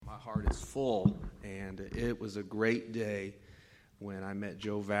heart is full, and it was a great day when I met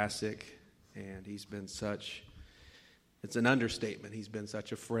Joe Vasic, and he's been such, it's an understatement, he's been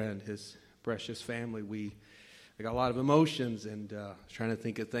such a friend, his precious family. I got a lot of emotions, and trying to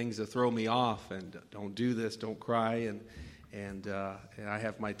think of things that throw me off, and don't do this, don't cry, and I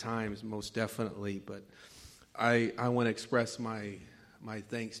have my times, most definitely, but I want to express my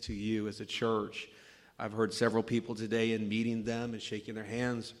thanks to you as a church. I've heard several people today in meeting them and shaking their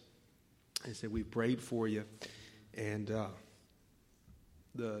hands. They said, we prayed for you. And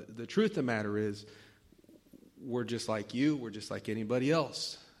the truth of the matter is, we're just like you. We're just like anybody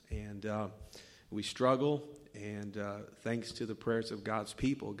else. And we struggle. And thanks to the prayers of God's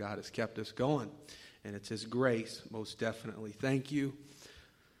people, God has kept us going. And it's His grace, most definitely. Thank you.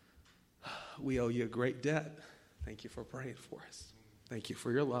 We owe you a great debt. Thank you for praying for us. Thank you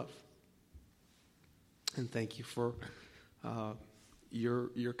for your love. And thank you for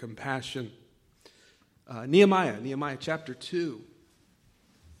your compassion. Nehemiah chapter 2.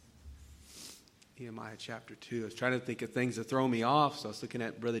 Nehemiah chapter 2. I was trying to think of things that throw me off, so I was looking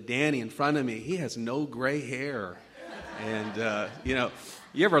at Brother Danny in front of me. He has no gray hair. And,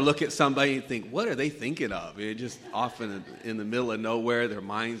 you ever look at somebody and think, what are they thinking of? You're just off in the middle of nowhere. Their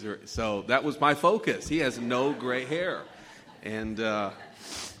minds are... So that was my focus. He has no gray hair. And...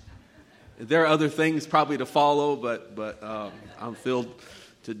 there are other things probably to follow, but I'm filled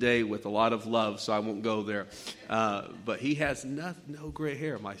today with a lot of love, so I won't go there. But he has no gray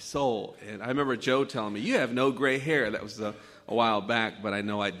hair, my soul. And I remember Joe telling me, you have no gray hair. That was a while back, but I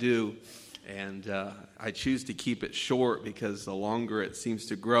know I do. And I choose to keep it short because the longer it seems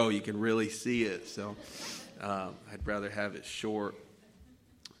to grow, you can really see it. So I'd rather have it short.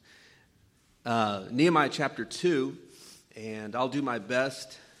 Nehemiah chapter 2, and I'll do my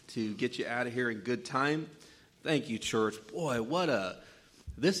best to get you out of here in good time. Thank you, church. Boy,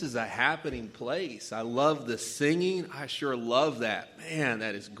 this is a happening place. I love the singing. I sure love that. Man,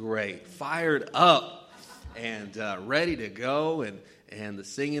 that is great. Fired up and ready to go. And the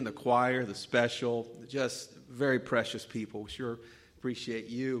singing, the choir, the special, just very precious people. Sure appreciate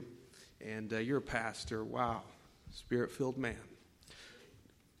you. And you're a pastor. Wow, Spirit-filled man.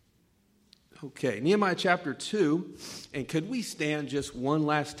 Okay, Nehemiah chapter 2, and could we stand just one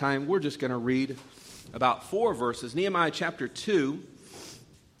last time? We're just going to read about 4 verses. Nehemiah chapter 2,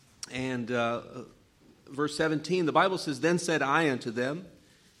 and verse 17, the Bible says, Then said I unto them,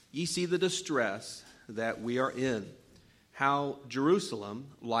 Ye see the distress that we are in, how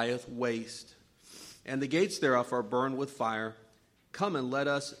Jerusalem lieth waste, and the gates thereof are burned with fire. Come and let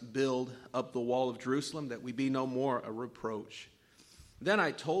us build up the wall of Jerusalem, that we be no more a reproach. Then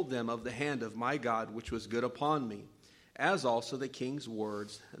I told them of the hand of my God, which was good upon me, as also the king's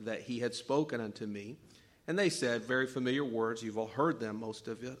words that he had spoken unto me. And they said, very familiar words, you've all heard them, most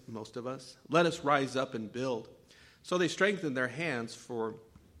of us. Let us rise up and build. So they strengthened their hands for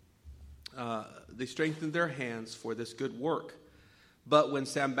this good work. But when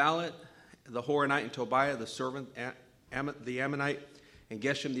Sanballat, the Horonite, and Tobiah, the servant, the Ammonite, and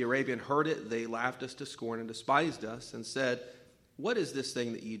Geshem the Arabian heard it, they laughed us to scorn and despised us, and said, What is this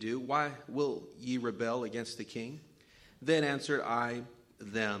thing that ye do? Why will ye rebel against the king? Then answered I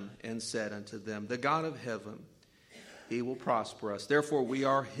them and said unto them, The God of heaven, he will prosper us. Therefore we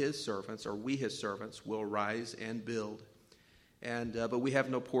are his servants, or we his servants, will rise and build. And but we have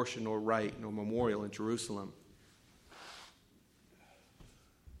no portion nor right, nor memorial in Jerusalem.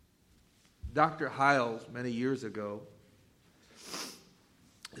 Dr. Hiles, many years ago,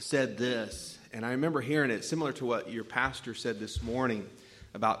 said this, and I remember hearing it similar to what your pastor said this morning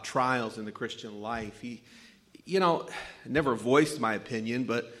about trials in the Christian life. He, never voiced my opinion,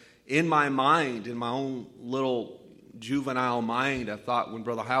 but in my mind, in my own little juvenile mind, I thought when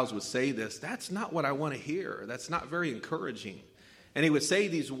Brother Hiles would say this, that's not what I want to hear. That's not very encouraging. And he would say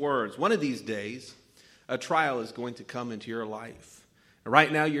these words, one of these days, a trial is going to come into your life. And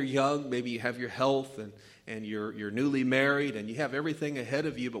right now you're young, maybe you have your health and you're newly married and you have everything ahead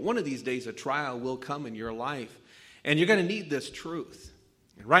of you, but one of these days a trial will come in your life and you're going to need this truth.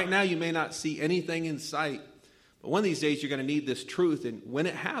 And right now you may not see anything in sight, but one of these days you're going to need this truth, and when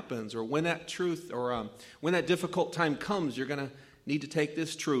it happens, or when that truth, or when that difficult time comes, you're going to need to take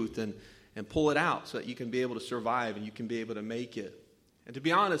this truth and pull it out so that you can be able to survive and you can be able to make it. And to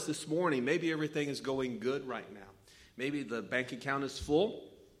be honest, this morning, maybe everything is going good right now. Maybe the bank account is full.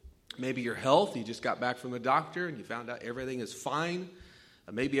 Maybe your health, you just got back from the doctor and you found out everything is fine.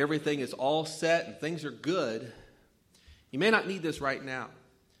 Maybe everything is all set and things are good. You may not need this right now.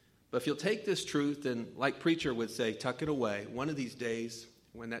 But if you'll take this truth and, like preacher would say, tuck it away, one of these days,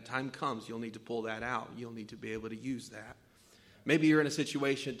 when that time comes, you'll need to pull that out. You'll need to be able to use that. Maybe you're in a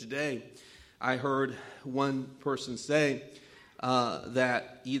situation today. I heard one person say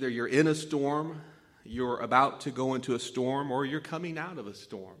that either you're in a storm, you're about to go into a storm, or you're coming out of a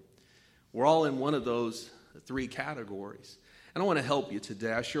storm. We're all in one of those three categories. And I want to help you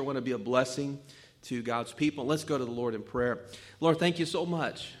today. I sure want to be a blessing to God's people. Let's go to the Lord in prayer. Lord, thank you so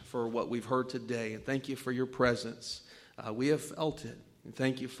much for what we've heard today, and thank you for your presence. We have felt it, and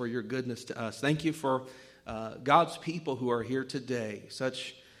thank you for your goodness to us. Thank you for God's people who are here today.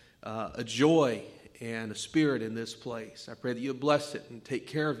 Such a joy and a spirit in this place. I pray that you bless it and take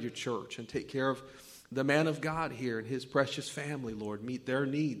care of your church and take care of the man of God here and his precious family, Lord. Meet their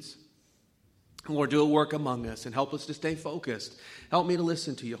needs. Lord, do a work among us and help us to stay focused. Help me to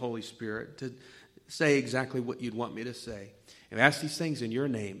listen to you, Holy Spirit, to say exactly what you'd want me to say. And I ask these things in your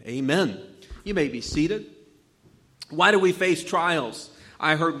name. Amen. You may be seated. Why do we face trials?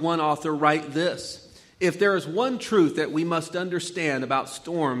 I heard one author write this: if there is one truth that we must understand about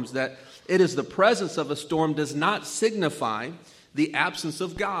storms, that it is the presence of a storm does not signify the absence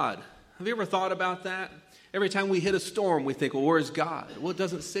of God. Have you ever thought about that? Every time we hit a storm, we think, well, where is God? Well, it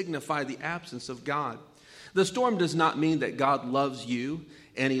doesn't signify the absence of God. The storm does not mean that God loves you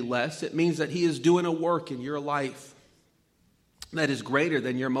any less. It means that he is doing a work in your life that is greater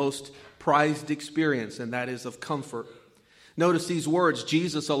than your most prized experience, and that is of comfort. Notice these words: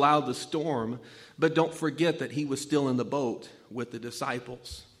 Jesus allowed the storm, but don't forget that he was still in the boat with the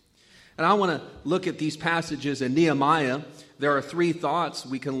disciples. And I want to look at these passages in Nehemiah. There are three thoughts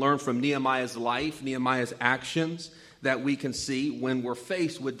we can learn from Nehemiah's life, Nehemiah's actions, that we can see when we're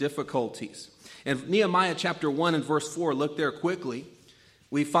faced with difficulties. In Nehemiah chapter 1 and verse 4, look there quickly,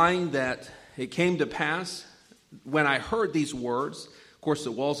 we find that it came to pass when I heard these words. Of course,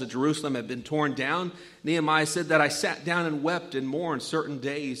 the walls of Jerusalem had been torn down. Nehemiah said that I sat down and wept and mourned certain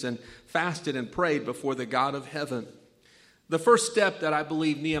days and fasted and prayed before the God of heaven. The first step that I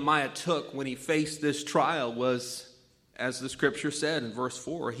believe Nehemiah took when he faced this trial was, as the scripture said in verse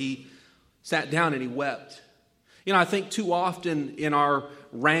 4, he sat down and he wept. You know, I think too often in our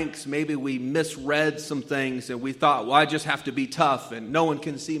ranks, maybe we misread some things and we thought, well, I just have to be tough and no one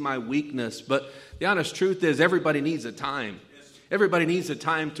can see my weakness. But the honest truth is everybody needs a time. Everybody needs a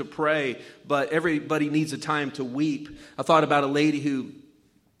time to pray, but everybody needs a time to weep. I thought about a lady who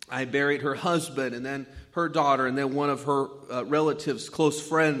I buried her husband and then her daughter and then one of her relatives, close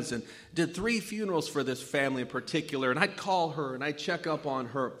friends, and did 3 funerals for this family in particular. And I'd call her and I'd check up on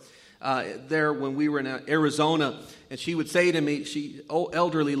her there when we were in Arizona. And she would say to me,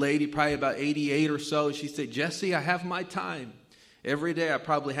 elderly lady, probably about 88 or so, she'd say, Jesse, I have my time. Every day I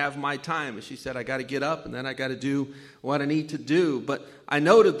probably have my time. And she said, I got to get up and then I got to do what I need to do. But I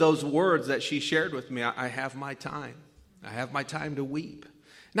noted those words that she shared with me. I have my time. I have my time to weep.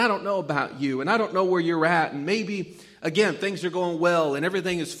 And I don't know about you, and I don't know where you're at, and maybe, again, things are going well and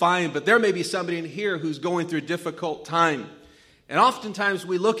everything is fine, but there may be somebody in here who's going through a difficult time. And oftentimes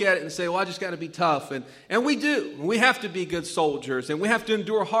we look at it and say, well, I just got to be tough, and we do. We have to be good soldiers, and we have to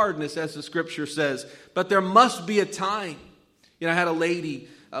endure hardness, as the scripture says, but there must be a time. You know, I had a lady,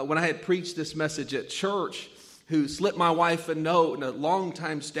 when I had preached this message at church, who slipped my wife a note, and a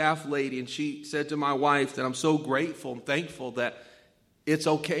longtime staff lady, and she said to my wife that I'm so grateful and thankful that it's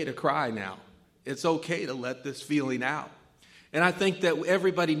okay to cry now. It's okay to let this feeling out. And I think that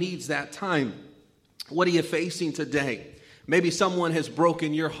everybody needs that time. What are you facing today? Maybe someone has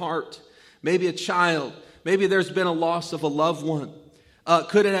broken your heart. Maybe a child. Maybe there's been a loss of a loved one.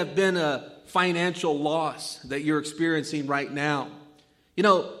 Could it have been a financial loss that you're experiencing right now? You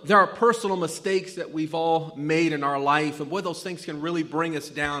know, there are personal mistakes that we've all made in our life, and boy, those things can really bring us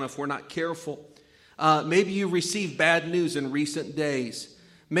down if we're not careful. Maybe you received bad news in recent days.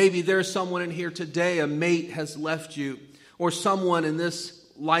 Maybe there's someone in here today, a mate has left you, or someone in this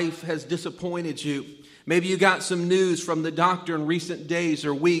life has disappointed you. Maybe you got some news from the doctor in recent days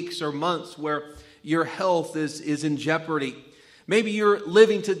or weeks or months where your health is in jeopardy. Maybe you're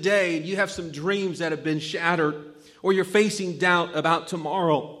living today and you have some dreams that have been shattered, or you're facing doubt about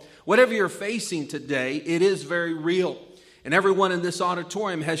tomorrow. Whatever you're facing today, it is very real. And everyone in this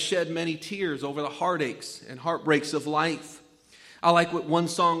auditorium has shed many tears over the heartaches and heartbreaks of life. I like what one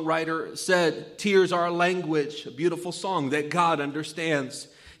songwriter said, tears are a language, a beautiful song that God understands.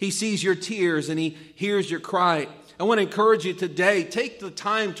 He sees your tears and he hears your cry. I want to encourage you today, take the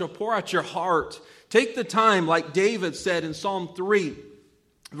time to pour out your heart. Take the time, like David said in Psalm 3,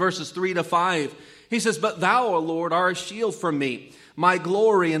 verses 3-5. He says, but thou, O Lord, art a shield for me, my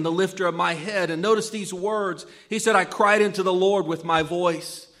glory and the lifter of my head. And notice these words. He said, I cried into the Lord with my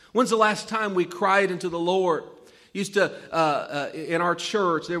voice. When's the last time we cried into the Lord? Used to, in our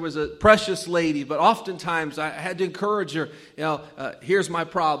church, there was a precious lady, but oftentimes I had to encourage her, here's my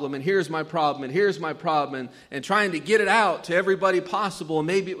problem, and here's my problem, and here's my problem, and trying to get it out to everybody possible. And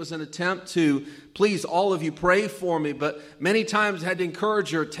maybe it was an attempt to, please, all of you pray for me, but many times I had to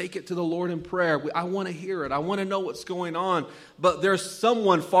encourage her, take it to the Lord in prayer. I want to hear it. I want to know what's going on. But there's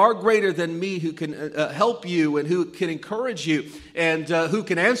someone far greater than me who can help you and who can encourage you and who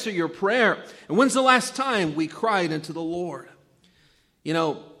can answer your prayer. And when's the last time we cried unto the Lord? I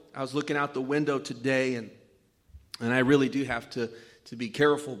was looking out the window today, and I really do have to be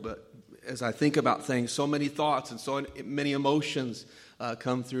careful, but as I think about things, so many thoughts and so many emotions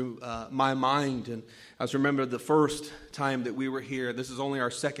come through my mind. And I remember the first time that we were here. This is only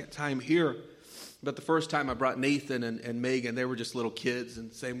our second time here, but the first time I brought Nathan and Megan. They were just little kids,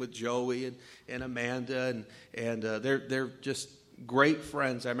 and same with Joey and Amanda, and they're just great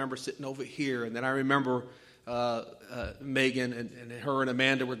friends. I remember sitting over here, and then I remember Megan and her and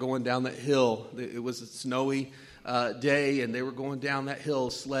Amanda were going down that hill. It was a snowy day, and they were going down that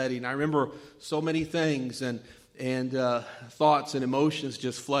hill sledding. I remember so many things, and thoughts and emotions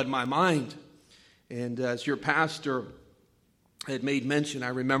just flood my mind. And as your pastor had made mention, I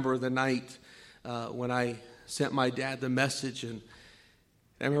remember the night when I sent my dad the message, and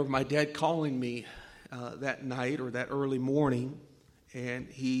I remember my dad calling me that night or that early morning, and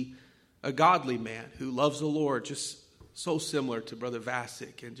a godly man who loves the Lord, just so similar to Brother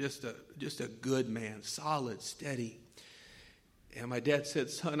Vasic, and just a good man, solid, steady. And my dad said,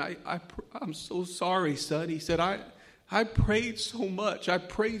 "Son, I'm so sorry, son." He said, I prayed so much. I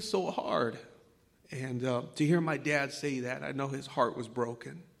prayed so hard. And to hear my dad say that, I know his heart was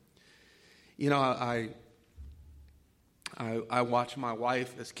broken. I watch my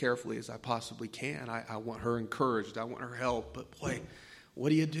wife as carefully as I possibly can. I want her encouraged. I want her help. But boy, what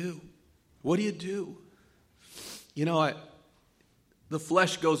do you do? What do you do? The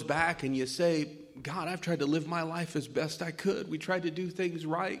flesh goes back and you say, God, I've tried to live my life as best I could. We tried to do things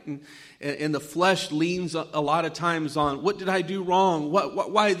right. And the flesh leans a lot of times on, what did I do wrong?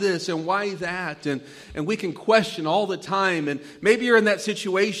 Why this and why that? And we can question all the time. And maybe you're in that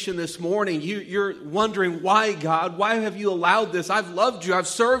situation this morning. You're wondering, why, God? Why have you allowed this? I've loved you. I've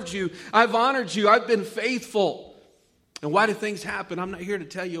served you. I've honored you. I've been faithful. And why do things happen? I'm not here to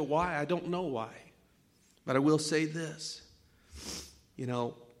tell you why. I don't know why. But I will say this.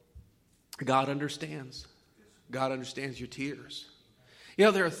 God understands. God understands your tears.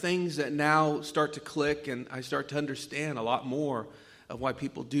 There are things that now start to click, and I start to understand a lot more of why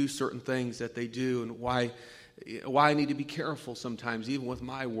people do certain things that they do, and why I need to be careful sometimes, even with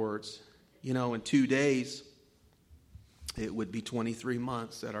my words. In 2 days, it would be 23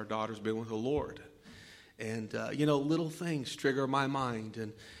 months that our daughter's been with the Lord. And, little things trigger my mind.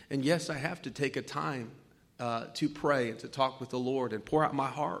 And yes, I have to take a time to pray and to talk with the Lord and pour out my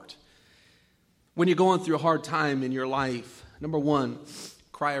heart. When you're going through a hard time in your life, number one,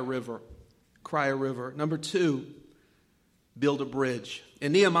 cry a river. Cry a river. Number two, build a bridge.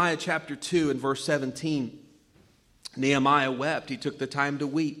 In Nehemiah chapter 2 and verse 17, Nehemiah wept. He took the time to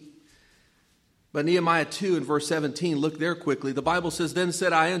weep. But Nehemiah 2 and verse 17, look there quickly. The Bible says, Then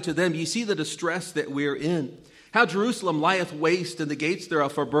said I unto them, Ye see the distress that we are in, how Jerusalem lieth waste, and the gates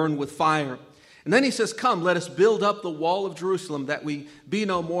thereof are burned with fire. And then he says, Come, let us build up the wall of Jerusalem, that we be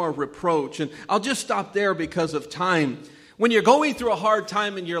no more of reproach. And I'll just stop there because of time. When you're going through a hard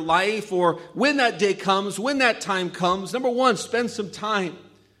time in your life, or when that day comes, when that time comes, number one, spend some time.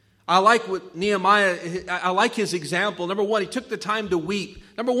 I like what Nehemiah, I like his example. Number one, he took the time to weep.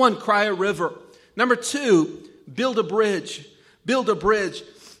 Number one, cry a river. Number two, build a bridge. Build a bridge.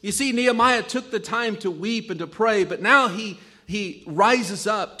 You see, Nehemiah took the time to weep and to pray, but now he rises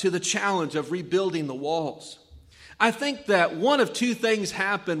up to the challenge of rebuilding the walls. I think that one of two things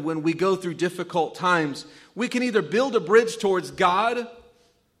happen when we go through difficult times. We can either build a bridge towards God,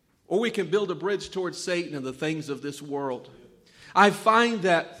 or we can build a bridge towards Satan and the things of this world. I find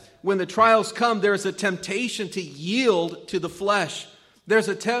that when the trials come, there's a temptation to yield to the flesh. There's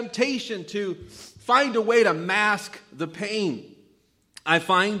a temptation to find a way to mask the pain. I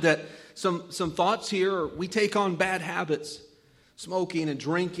find that some thoughts here, we take on bad habits. Smoking and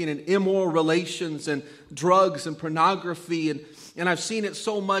drinking and immoral relations and drugs and pornography. And I've seen it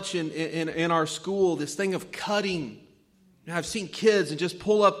so much in our school, this thing of cutting. I've seen kids and just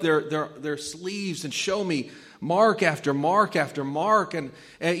pull up their sleeves and show me mark after mark after mark. And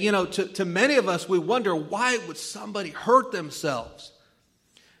to many of us, we wonder, why would somebody hurt themselves?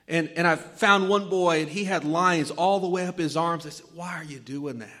 And I found one boy, and he had lines all the way up his arms. I said, why are you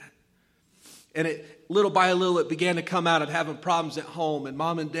doing that? And little by little, it began to come out of having problems at home, and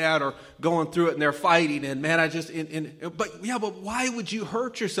mom and dad are going through it, and they're fighting. And man, but why would you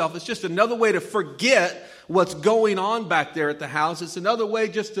hurt yourself? It's just another way to forget what's going on back there at the house. It's another way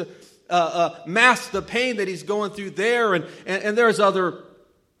just to mask the pain that he's going through there. And there's other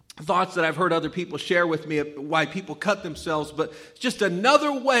thoughts that I've heard other people share with me of why people cut themselves, but it's just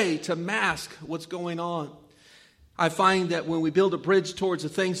another way to mask what's going on. I find that when we build a bridge towards the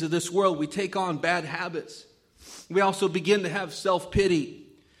things of this world, we take on bad habits. We also begin to have self-pity.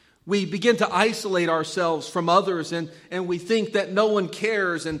 We begin to isolate ourselves from others, and we think that no one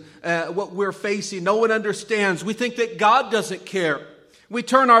cares and what we're facing. No one understands. We think that God doesn't care. We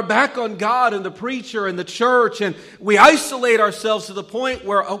turn our back on God and the preacher and the church, and we isolate ourselves to the point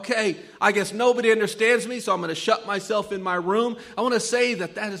where, okay, I guess nobody understands me, so I'm going to shut myself in my room. I want to say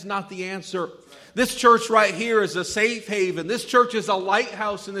that is not the answer. This church right here is a safe haven. This church is a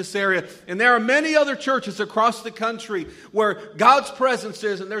lighthouse in this area. And there are many other churches across the country where God's presence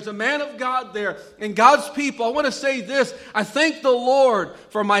is, and there's a man of God there and God's people. I want to say this. I thank the Lord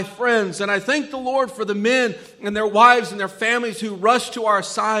for my friends, and I thank the Lord for the men and their wives and their families who rush to our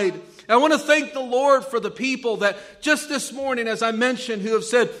side. I want to thank the Lord for the people that just this morning, as I mentioned, who have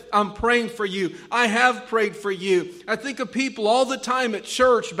said, I'm praying for you. I have prayed for you. I think of people all the time at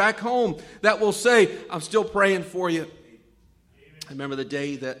church back home that will say, I'm still praying for you. I remember the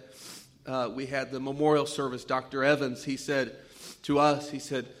day that we had the memorial service. Dr. Evans, he said to us, he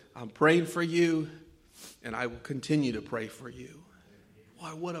said, I'm praying for you, and I will continue to pray for you.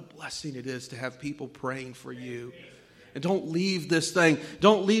 Boy, what a blessing it is to have people praying for you. And don't leave this thing.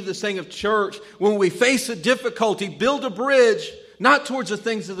 Don't leave this thing of church. When we face a difficulty, build a bridge, not towards the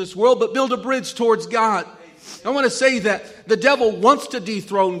things of this world, but build a bridge towards God. I want to say that the devil wants to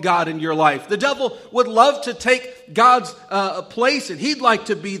dethrone God in your life. The devil would love to take God's place, and he'd like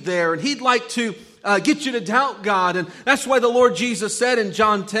to be there, and he'd like to get you to doubt God. And that's why the Lord Jesus said in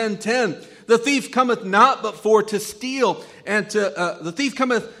John 10:10, the thief cometh not but for to steal and the thief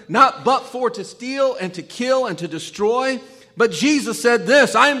cometh not but for to steal and to kill and to destroy. But Jesus said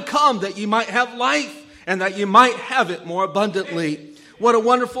this, I am come that ye might have life and that ye might have it more abundantly. What a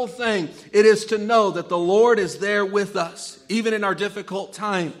wonderful thing it is to know that the Lord is there with us, even in our difficult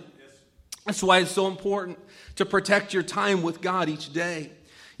time. That's why it's so important to protect your time with God each day.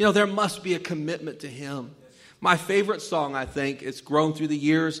 You know, there must be a commitment to Him. My favorite song, I think, it's grown through the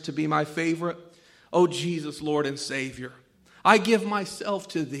years to be my favorite. Oh, Jesus, Lord and Savior, I give myself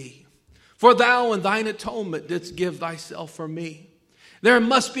to Thee. For Thou in Thine atonement didst give Thyself for me. There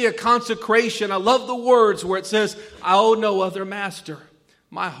must be a consecration. I love the words where it says, I owe no other master.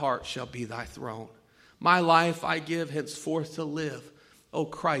 My heart shall be Thy throne. My life I give henceforth to live. O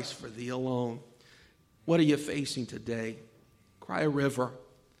Christ, for Thee alone. What are you facing today? Cry a river.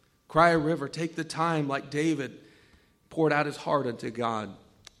 Cry a river. Take the time like David poured out his heart unto God.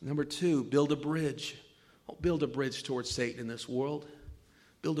 Number 2, build a bridge. Don't build a bridge towards Satan in this world.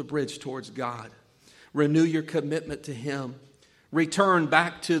 Build a bridge towards God. Renew your commitment to Him. Return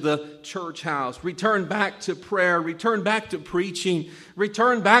back to the church house. Return back to prayer. Return back to preaching.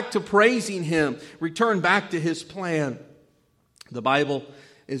 Return back to praising Him. Return back to His plan. The Bible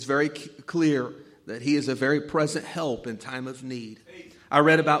is very clear that He is a very present help in time of need. I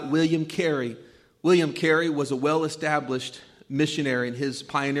read about William Carey. William Carey was a well-established missionary in his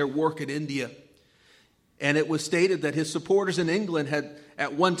pioneer work in India. And it was stated that his supporters in England had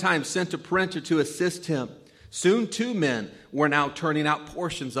at one time sent a printer to assist him. Soon 2 men were now turning out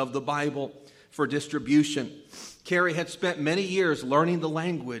portions of the Bible for distribution. Carey had spent many years learning the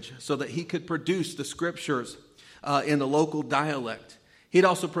language so that he could produce the scriptures in the local dialect. He'd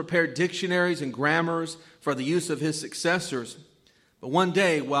also prepared dictionaries and grammars for the use of his successors. But one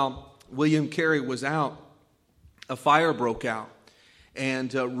day, while William Carey was out, a fire broke out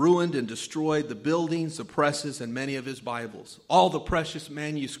and ruined and destroyed the buildings, the presses, and many of his Bibles. All the precious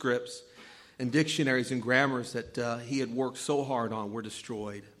manuscripts and dictionaries and grammars that he had worked so hard on were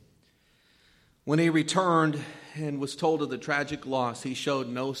destroyed. When he returned and was told of the tragic loss, he showed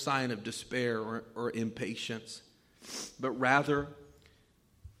no sign of despair or impatience, but rather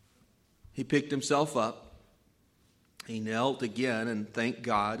he picked himself up. He knelt again and thanked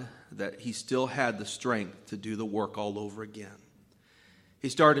God that he still had the strength to do the work all over again. He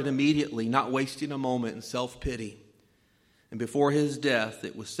started immediately, not wasting a moment, in self-pity. And before his death,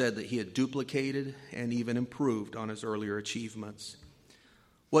 it was said that he had duplicated and even improved on his earlier achievements.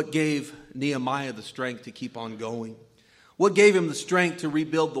 What gave Nehemiah the strength to keep on going? What gave him the strength to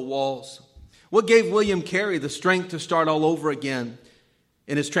rebuild the walls? What gave William Carey the strength to start all over again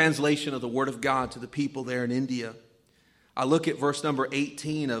in his translation of the Word of God to the people there in India? I look at verse number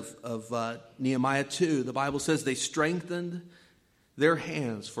 18 of Nehemiah 2. The Bible says they strengthened their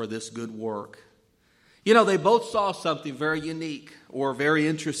hands for this good work. You know, they both saw something very unique or very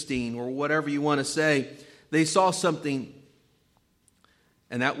interesting or whatever you want to say. They saw something,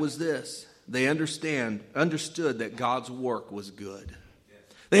 and that was this. They understood that God's work was good.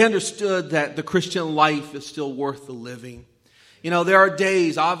 They understood that the Christian life is still worth the living. You know, there are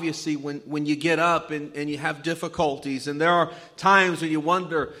days, obviously, when you get up and you have difficulties. And there are times when you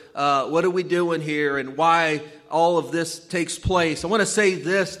wonder, what are we doing here and why all of this takes place. I want to say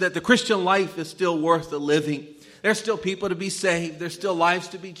this, that the Christian life is still worth the living. There's still people to be saved. There's still lives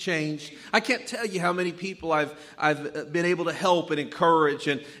to be changed. I can't tell you how many people I've been able to help and encourage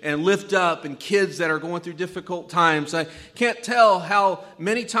and lift up, and kids that are going through difficult times. I can't tell how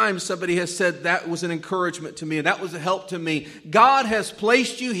many times somebody has said that was an encouragement to me and that was a help to me. God has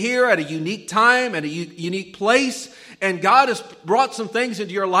placed you here at a unique time, at a unique place, and God has brought some things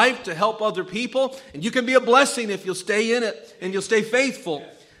into your life to help other people, and you can be a blessing if you'll stay in it and you'll stay faithful.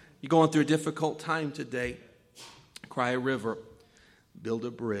 You're going through a difficult time today. Cry a river, build a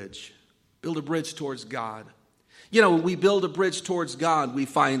bridge. Build a bridge towards God. You know, when we build a bridge towards God, we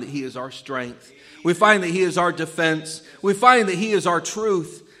find that He is our strength. We find that He is our defense. We find that He is our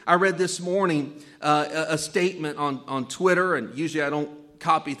truth. I read this morning a statement on Twitter, and usually I don't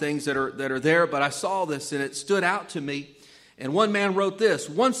copy things that are there, but I saw this and it stood out to me. And one man wrote this: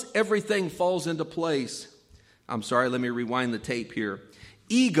 once everything falls into place. I'm sorry, let me rewind the tape here.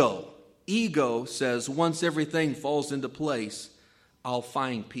 Ego says, once everything falls into place, I'll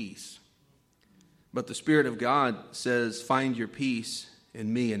find peace. But the Spirit of God says, find your peace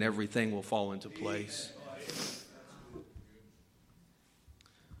in me and everything will fall into place.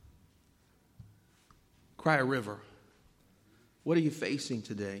 Cry a river. What are you facing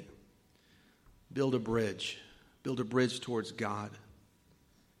today? Build a bridge. Build a bridge towards God.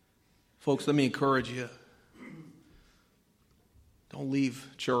 Folks, let me encourage you. Don't leave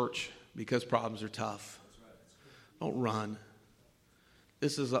church because problems are tough. Don't run.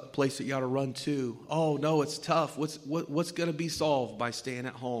 This is a place that you ought to run to. Oh, no, it's tough. What's going to be solved by staying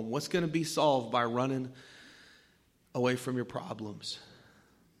at home? What's going to be solved by running away from your problems?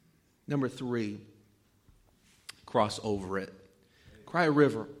 Number 3, cross over it. Cry a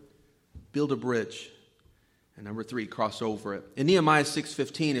river. Build a bridge. And number 3, cross over it. In Nehemiah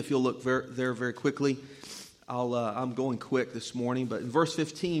 6:15, if you'll look there very quickly, I'm going quick this morning, but in verse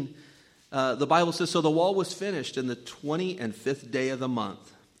 15, the Bible says, so the wall was finished in the 25th day of the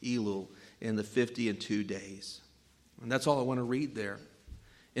month, Elul, in the 52 days. And that's all I want to read there.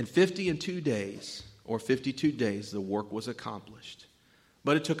 In 52 days, or 52 days, the work was accomplished.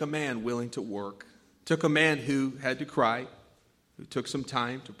 But it took a man willing to work. It took a man who had to cry, who took some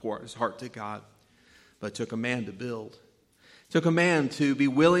time to pour out his heart to God. But it took a man to build. It took a man to be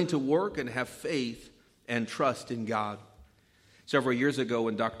willing to work and have faith and trust in God. Several years ago,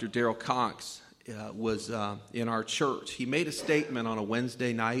 when Dr. Darrell Cox was in our church, he made a statement on a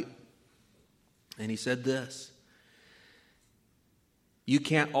Wednesday night, and he said this: you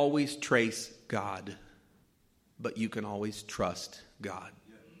can't always trace God, but you can always trust God.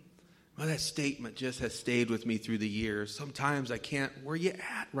 Well, that statement just has stayed with me through the years. Sometimes I can't, where are you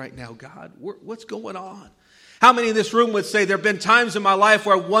at right now, God? What's going on? How many in this room would say there have been times in my life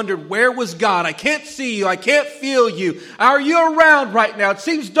where I wondered, where was God? I can't see you. I can't feel you. Are you around right now? It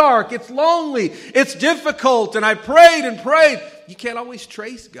seems dark. It's lonely. It's difficult. And I prayed and prayed. You can't always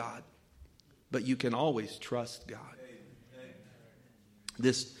trace God, but you can always trust God.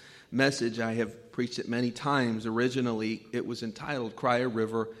 This message, I have preached it many times. Originally, it was entitled, Cry a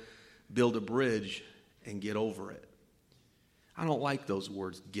River, Build a Bridge, and Get Over It. I don't like those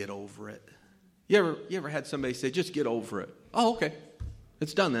words, get over it. You ever had somebody say, just get over it? Oh, okay.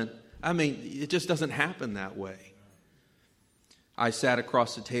 It's done then. I mean, it just doesn't happen that way. I sat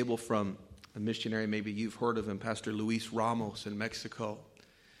across the table from a missionary, maybe you've heard of him, Pastor Luis Ramos in Mexico.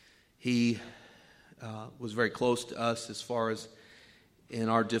 He was very close to us as far as in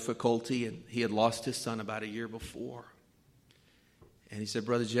our difficulty, and he had lost his son about a year before. And he said,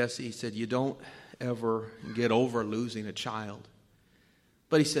 Brother Jesse, he said, you don't ever get over losing a child.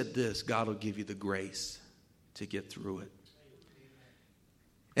 But he said this: God will give you the grace to get through it.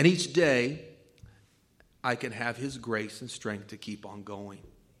 And each day, I can have His grace and strength to keep on going.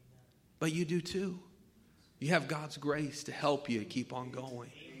 But you do too. You have God's grace to help you keep on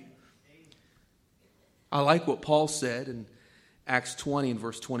going. I like what Paul said in Acts 20 and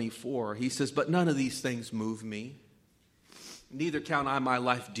verse 24. He says, but none of these things move me. Neither count I my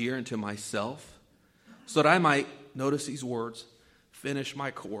life dear unto myself, so that I might, notice these words, finish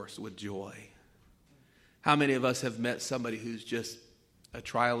my course with joy. How many of us have met somebody who's just, a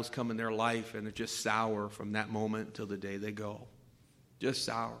trial has come in their life and they're just sour from that moment until the day they go? Just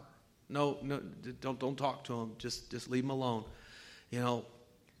sour. No, don't talk to them. Just leave them alone.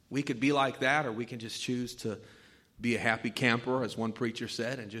 We could be like that, or we can just choose to be a happy camper, as one preacher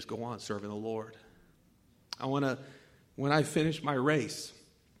said, and just go on serving the Lord. When I finish my race,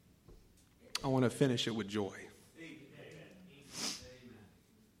 I want to finish it with joy.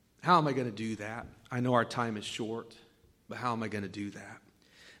 How am I going to do that? I know our time is short, but how am I going to do that?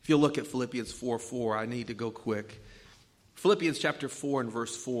 If you look at Philippians 4:4, I need to go quick. Philippians chapter 4 and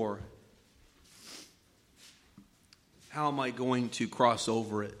verse 4. How am I going to cross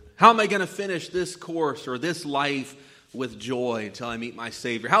over it? How am I going to finish this course or this life with joy until I meet my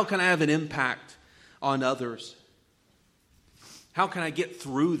Savior? How can I have an impact on others? How can I get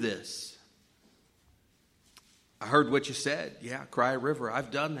through this? I heard what you said. Yeah, cry a river. I've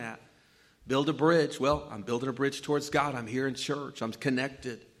done that. Build a bridge. Well, I'm building a bridge towards God. I'm here in church. I'm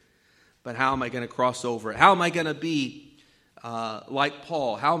connected. But how am I going to cross over it? How am I going to be like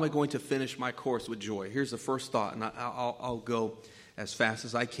Paul? How am I going to finish my course with joy? Here's the first thought, and I'll go as fast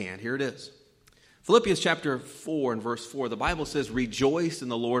as I can. Here it is. Philippians chapter 4 and verse 4, the Bible says, rejoice in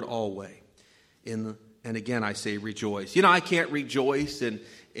the Lord always. And again, I say rejoice. I can't rejoice in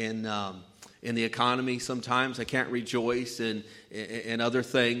the economy sometimes. I can't rejoice in other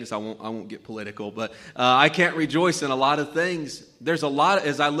things. I won't get political, but I can't rejoice in a lot of things. There's a lot,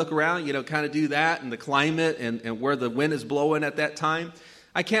 as I look around, kind of do that, and the climate and where the wind is blowing at that time.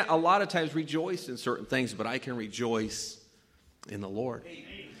 I can't a lot of times rejoice in certain things, but I can rejoice in the Lord.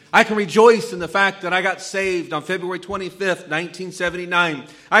 I can rejoice in the fact that I got saved on February 25th, 1979.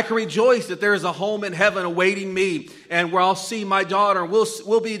 I can rejoice that there is a home in heaven awaiting me, and where I'll see my daughter, and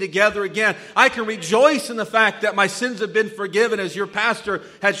we'll be together again. I can rejoice in the fact that my sins have been forgiven, as your pastor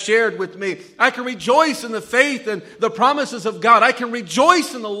has shared with me. I can rejoice in the faith and the promises of God. I can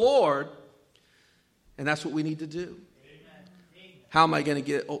rejoice in the Lord, and that's what we need to do. How am I going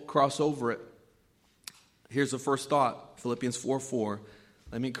to cross over it? Here's the first thought, Philippians 4:4.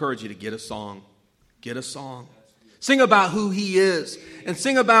 Let me encourage you to get a song. Get a song. Sing about who He is. And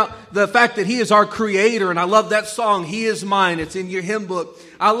sing about the fact that He is our Creator. And I love that song, He Is Mine. It's in your hymn book.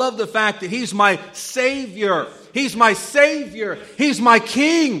 I love the fact that He's my Savior. He's my Savior. He's my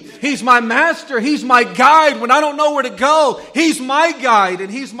King. He's my Master. He's my guide. When I don't know where to go, He's my guide.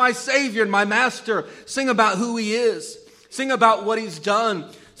 And He's my Savior and my Master. Sing about who He is. Sing about what He's done.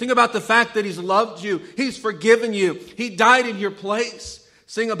 Sing about the fact that He's loved you. He's forgiven you. He died in your place.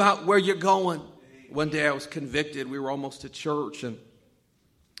 Sing about where you're going. One day I was convicted. We were almost to church, and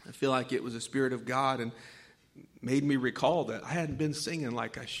I feel like it was the Spirit of God and made me recall that I hadn't been singing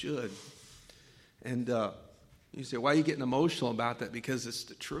like I should. And you say, why are you getting emotional about that? Because it's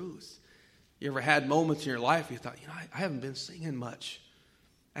the truth. You ever had moments in your life you thought, I haven't been singing much.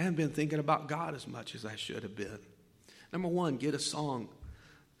 I haven't been thinking about God as much as I should have been. Number one, get a song.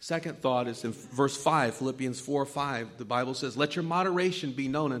 Second thought is in verse 5, Philippians 4:5. The Bible says, let your moderation be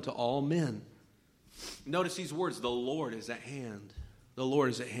known unto all men. Notice these words, the Lord is at hand. The Lord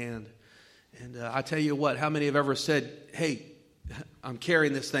is at hand. And I tell you what, how many have ever said, hey, I'm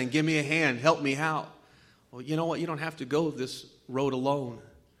carrying this thing. Give me a hand. Help me out. Well, you know what? You don't have to go this road alone.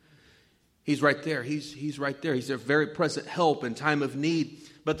 He's right there. He's right there. He's a very present help in time of need.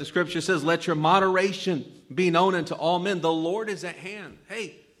 But the scripture says, let your moderation be known unto all men. The Lord is at hand.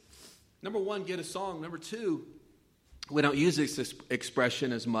 Hey, number one, get a song. Number two, we don't use this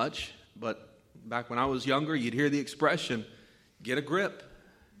expression as much, but back when I was younger, you'd hear the expression, get a grip.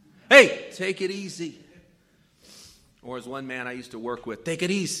 Hey, take it easy. Or as one man I used to work with, take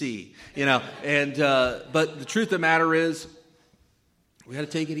it easy. And but the truth of the matter is, we got to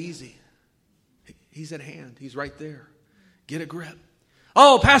take it easy. He's at hand. He's right there. Get a grip.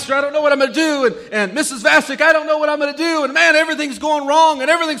 Oh, Pastor, I don't know what I'm going to do. And Mrs. Vasic, I don't know what I'm going to do. And man, everything's going wrong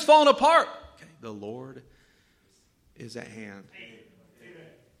and everything's falling apart. Okay, the Lord is at hand.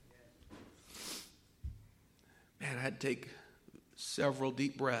 Man, I had to take several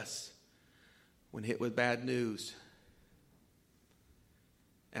deep breaths when hit with bad news.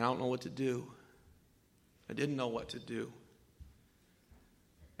 And I don't know what to do. I didn't know what to do.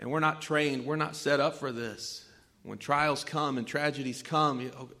 And we're not trained. We're not set up for this. When trials come and tragedies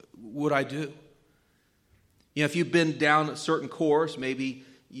come, what do I do? If you've been down a certain course, maybe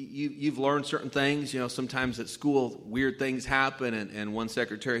you've learned certain things. Sometimes at school, weird things happen. And one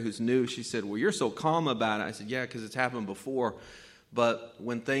secretary who's new, she said, well, you're so calm about it. I said, yeah, because it's happened before. But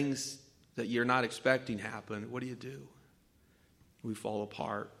when things that you're not expecting happen, what do? We fall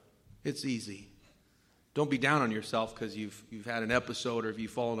apart. It's easy. Don't be down on yourself because you've had an episode or if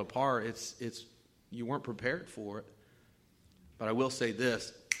you've fallen apart. It's You weren't prepared for it. But I will say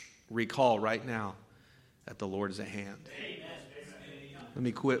this, recall right now that the Lord is at hand. Amen. Let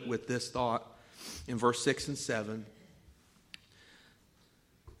me quit with this thought. In verse 6 and 7,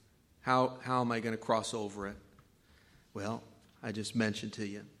 how am I going to cross over it? Well, I just mentioned to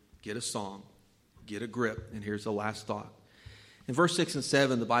you, get a song, get a grip, and here's the last thought. In verse 6 and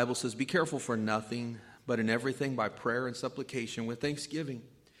 7, the Bible says, be careful for nothing, but in everything by prayer and supplication with thanksgiving.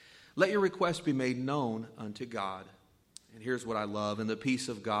 Let your requests be made known unto God. And here's what I love. And the peace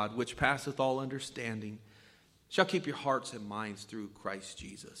of God, which passeth all understanding, shall keep your hearts and minds through Christ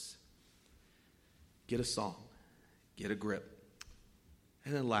Jesus. Get a song. Get a grip.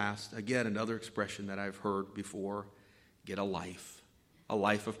 And then last, again, another expression that I've heard before, get a life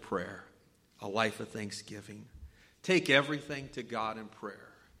of prayer, a life of thanksgiving. Take everything to God in prayer.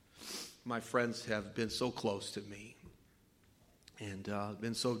 My friends have been so close to me and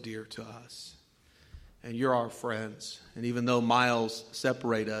been so dear to us. And you're our friends. And even though miles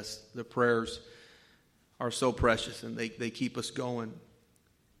separate us, the prayers are so precious and they keep us going.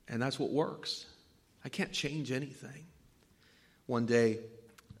 And that's what works. I can't change anything. One day,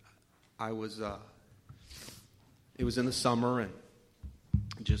 it was in the summer, and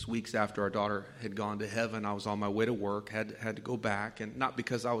just weeks after our daughter had gone to heaven, I was on my way to work, had to go back, and not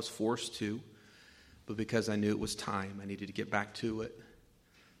because I was forced to, but because I knew it was time. I needed to get back to it.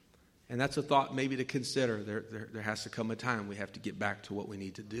 And that's a thought maybe to consider. There has to come a time we have to get back to what we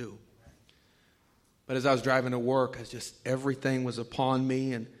need to do. But as I was driving to work, everything was upon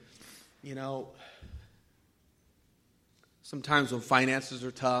me. And, sometimes when finances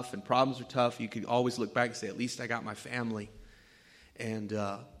are tough and problems are tough, you can always look back and say, at least I got my family. And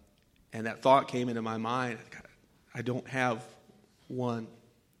that thought came into my mind. I don't have one.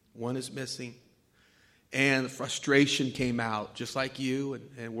 One is missing. And the frustration came out, just like you,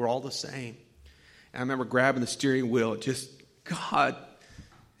 and we're all the same. And I remember grabbing the steering wheel, and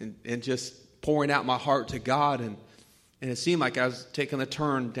just pouring out my heart to God. And it seemed like I was taking a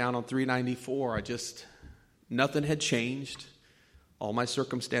turn down on 394. Nothing had changed. All my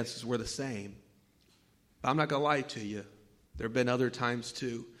circumstances were the same. But I'm not going to lie to you. There have been other times,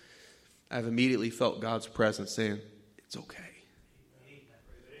 too. I've immediately felt God's presence saying, it's okay.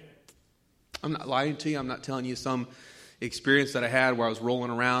 I'm not lying to you. I'm not telling you some experience that I had where I was rolling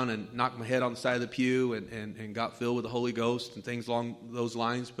around and knocked my head on the side of the pew and got filled with the Holy Ghost and things along those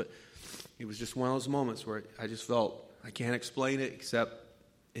lines. But it was just one of those moments where I just felt I can't explain it except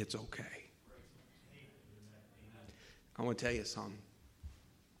it's okay. I want to tell you something.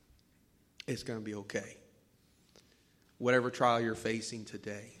 It's going to be okay. Whatever trial you're facing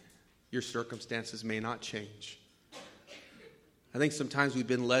today, your circumstances may not change. I think sometimes we've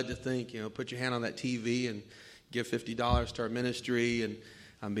been led to think, put your hand on that TV and give $50 to our ministry. And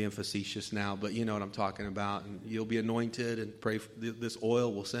I'm being facetious now, but you know what I'm talking about. And you'll be anointed and pray for this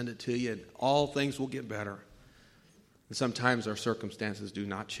oil. We'll send it to you and all things will get better. And sometimes our circumstances do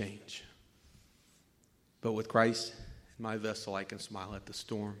not change. But with Christ in my vessel, I can smile at the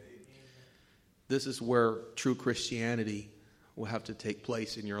storm. This is where true Christianity will have to take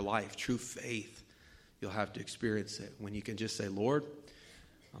place in your life. True faith. You'll have to experience it when you can just say, Lord,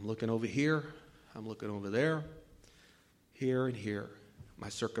 I'm looking over here. I'm looking over there. Here and here. My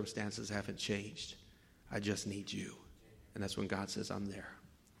circumstances haven't changed. I just need you. And that's when God says, I'm there.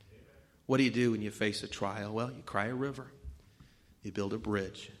 What do you do when you face a trial? Well, you cry a river. You build a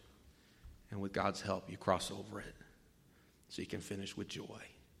bridge. And with God's help, you cross over it so you can finish with joy.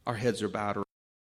 Our heads are bowed.